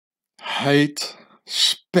Hate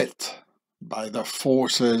spit by the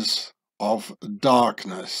forces of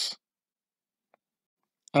darkness.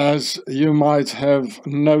 As you might have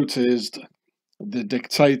noticed, the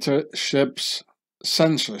dictatorship's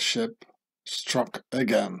censorship struck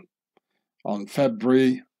again on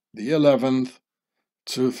February the 11th,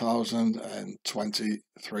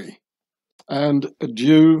 2023. And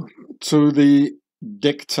due to the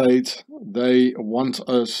dictate they want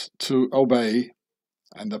us to obey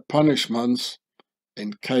and the punishments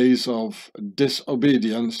in case of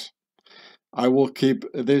disobedience, I will keep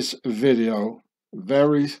this video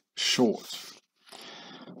very short.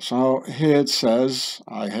 So here it says,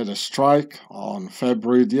 I had a strike on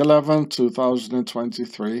February the 11th,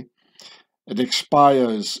 2023. It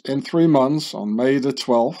expires in 3 months on May the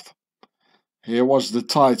 12th. Here was the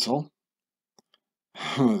title.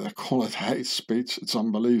 They call it hate speech. It's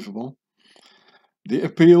unbelievable. The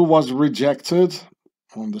appeal was rejected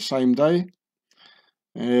on the same day.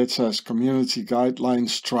 It says community guideline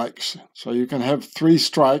strikes. So you can have 3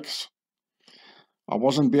 strikes. I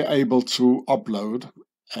wasn't able to upload,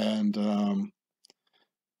 and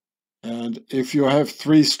if you have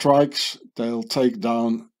 3 strikes, they'll take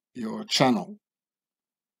down your channel.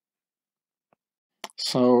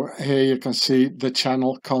 So here you can see the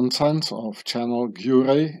channel content of channel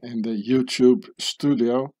G.I.U.R.E.H in the YouTube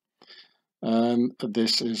studio, and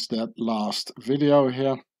this is that last video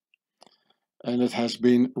here, and it has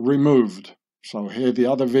been removed. So here the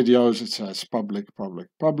other videos, it says public,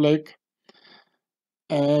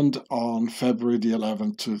 and on February the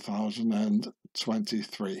 11th,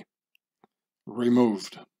 2023,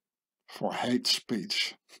 removed for hate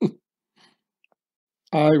speech.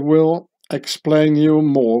 I will explain you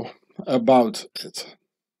more about it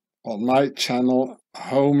on my channel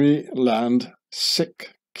Homeland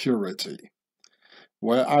Security,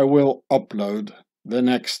 where I will upload the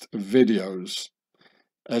next videos,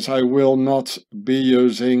 as I will not be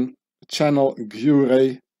using channel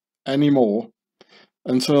G.I.U.R.E.H anymore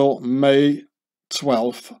until May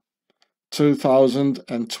 12th,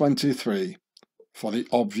 2023, for the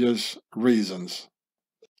obvious reasons.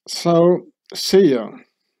 So, see you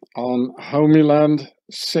on Homeland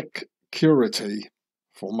Security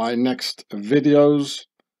for my next videos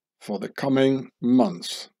for the coming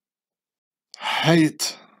months.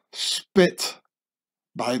 Hate spit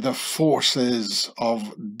by the forces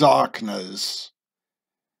of darkness.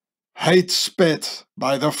 Hate spit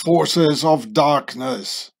by the forces of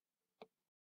darkness.